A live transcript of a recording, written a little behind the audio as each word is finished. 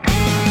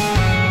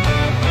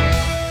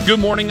Good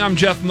morning, I'm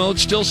Jeff Moat.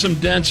 Still some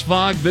dense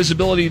fog.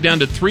 Visibility down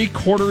to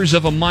 3/4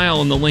 of a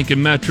mile in the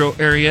Lincoln metro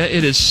area.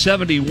 It is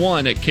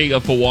 71 at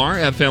KFOR,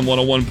 FM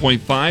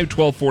 101.5,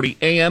 1240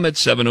 AM at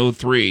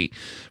 7:03.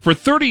 For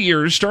 30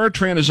 years,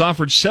 StarTran has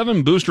offered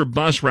 7 booster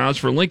bus routes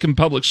for Lincoln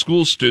Public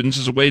School students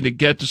as a way to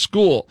get to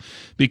school.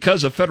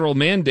 Because of federal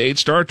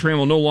mandates, StarTran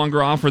will no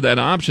longer offer that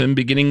option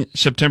beginning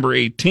September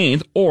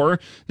 18th, or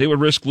they would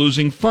risk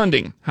losing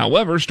funding.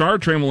 However,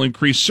 StarTran will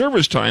increase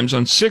service times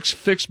on 6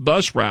 fixed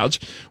bus routes,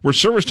 where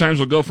service times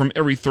will go from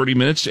every 30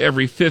 minutes to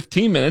every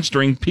 15 minutes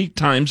during peak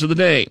times of the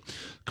day.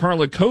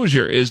 Carla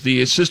Kozier is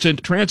the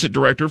Assistant Transit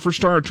Director for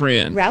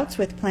StarTran. Routes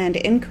with planned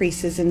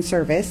increases in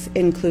service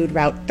include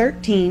Route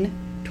 13,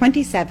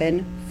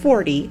 27,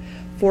 40,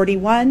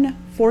 41,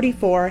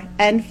 44,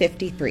 and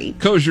 53.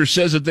 Kozier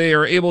says that they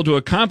are able to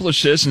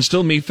accomplish this and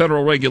still meet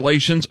federal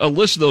regulations. A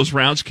list of those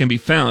routes can be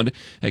found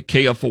at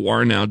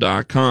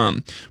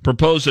KFORnow.com.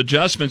 Proposed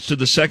adjustments to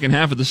the second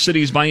half of the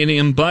city's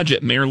biennium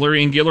budget. Mayor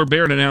Larry and Gaylor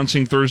Baird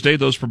announcing Thursday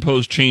those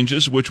proposed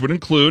changes, which would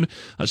include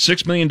a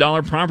 $6 million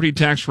property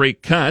tax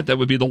rate cut that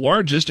would be the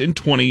largest in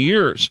 20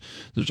 years.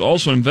 There's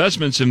also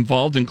investments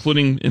involved,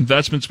 including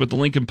investments with the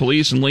Lincoln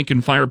Police and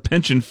Lincoln Fire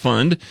Pension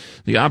Fund.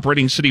 The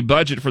operating city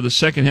budget for the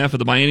second half of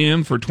the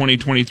biennium for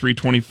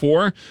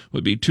 2023-24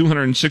 would be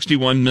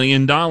 $261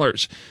 million.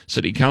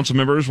 City council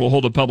members will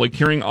hold a public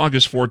hearing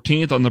August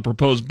 14th on the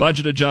proposed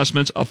budget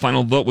adjustments. A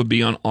final vote would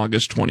be on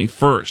August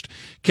 21st.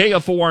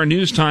 KFOR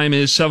news time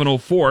is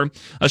 7:04.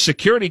 A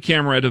security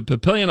camera at a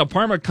Papillion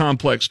apartment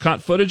complex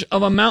caught footage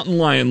of a mountain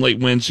lion late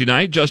Wednesday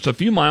night, just a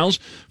few miles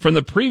from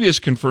the previous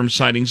confirmed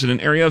sightings in an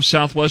area of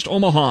southwest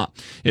Omaha.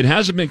 It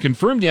hasn't been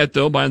confirmed yet,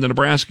 though, by the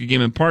Nebraska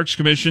Game and Parks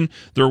Commission.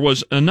 There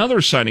was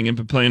another sighting in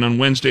Papillion on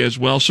Wednesday as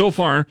well. So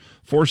far,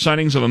 4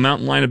 sightings of a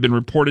mountain lion have been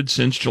reported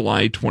since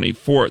July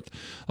 24th.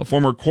 A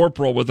former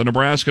corporal with the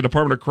Nebraska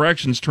Department of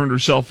Corrections turned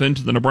herself in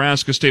to the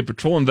Nebraska State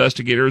Patrol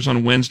investigators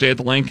on Wednesday at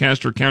the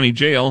Lancaster County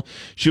Jail.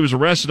 She was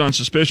arrested on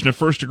suspicion of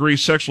first-degree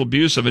sexual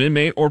abuse of an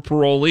inmate or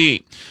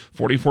parolee.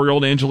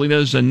 44-year-old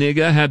Angelina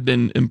Zaniga had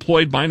been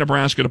employed by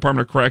Nebraska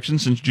Department of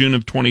Corrections since June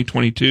of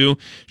 2022.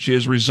 She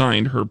has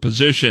resigned her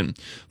position.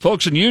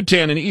 Folks in Utah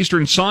and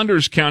eastern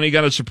Saunders County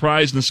got a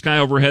surprise in the sky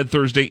overhead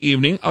Thursday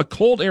evening. A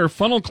cold air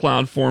funnel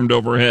cloud formed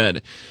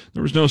overhead.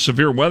 There was no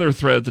severe weather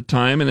threat at the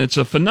time, and it's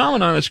a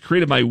phenomenon that's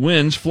created by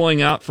winds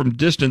flowing out from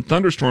distant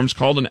thunderstorms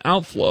called an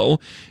outflow,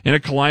 and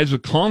it collides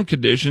with calm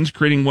conditions,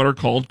 creating what are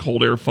called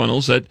cold air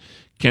funnels that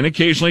can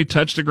occasionally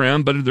touch the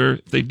ground, but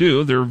if they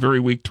do, they're very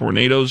weak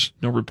tornadoes.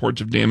 No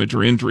reports of damage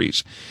or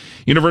injuries.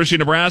 University of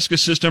Nebraska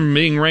system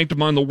being ranked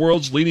among the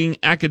world's leading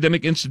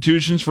academic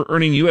institutions for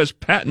earning U.S.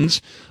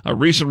 patents. A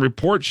recent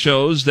report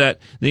shows that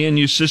the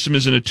NU system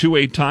is in a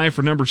 2-way tie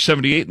for number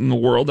 78 in the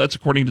world. That's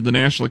according to the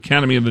National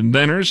Academy of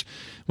Inventors.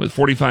 With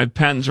 45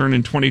 patents earned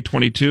in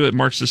 2022, it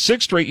marks the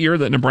 6th straight year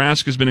that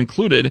Nebraska has been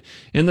included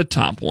in the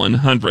top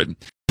 100.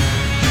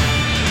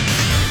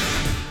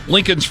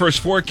 Lincoln's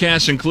first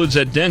forecast includes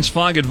that dense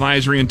fog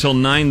advisory until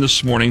 9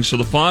 this morning, so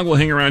the fog will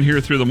hang around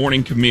here through the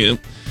morning commute.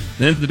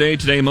 Then for the day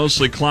today,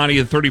 mostly cloudy,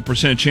 a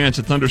 30% chance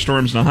of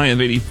thunderstorms and a high of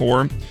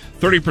 84.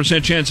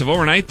 30% chance of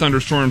overnight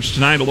thunderstorms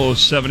tonight, a low of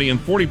 70, and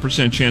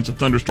 40% chance of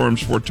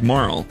thunderstorms for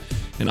tomorrow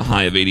and a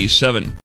high of 87.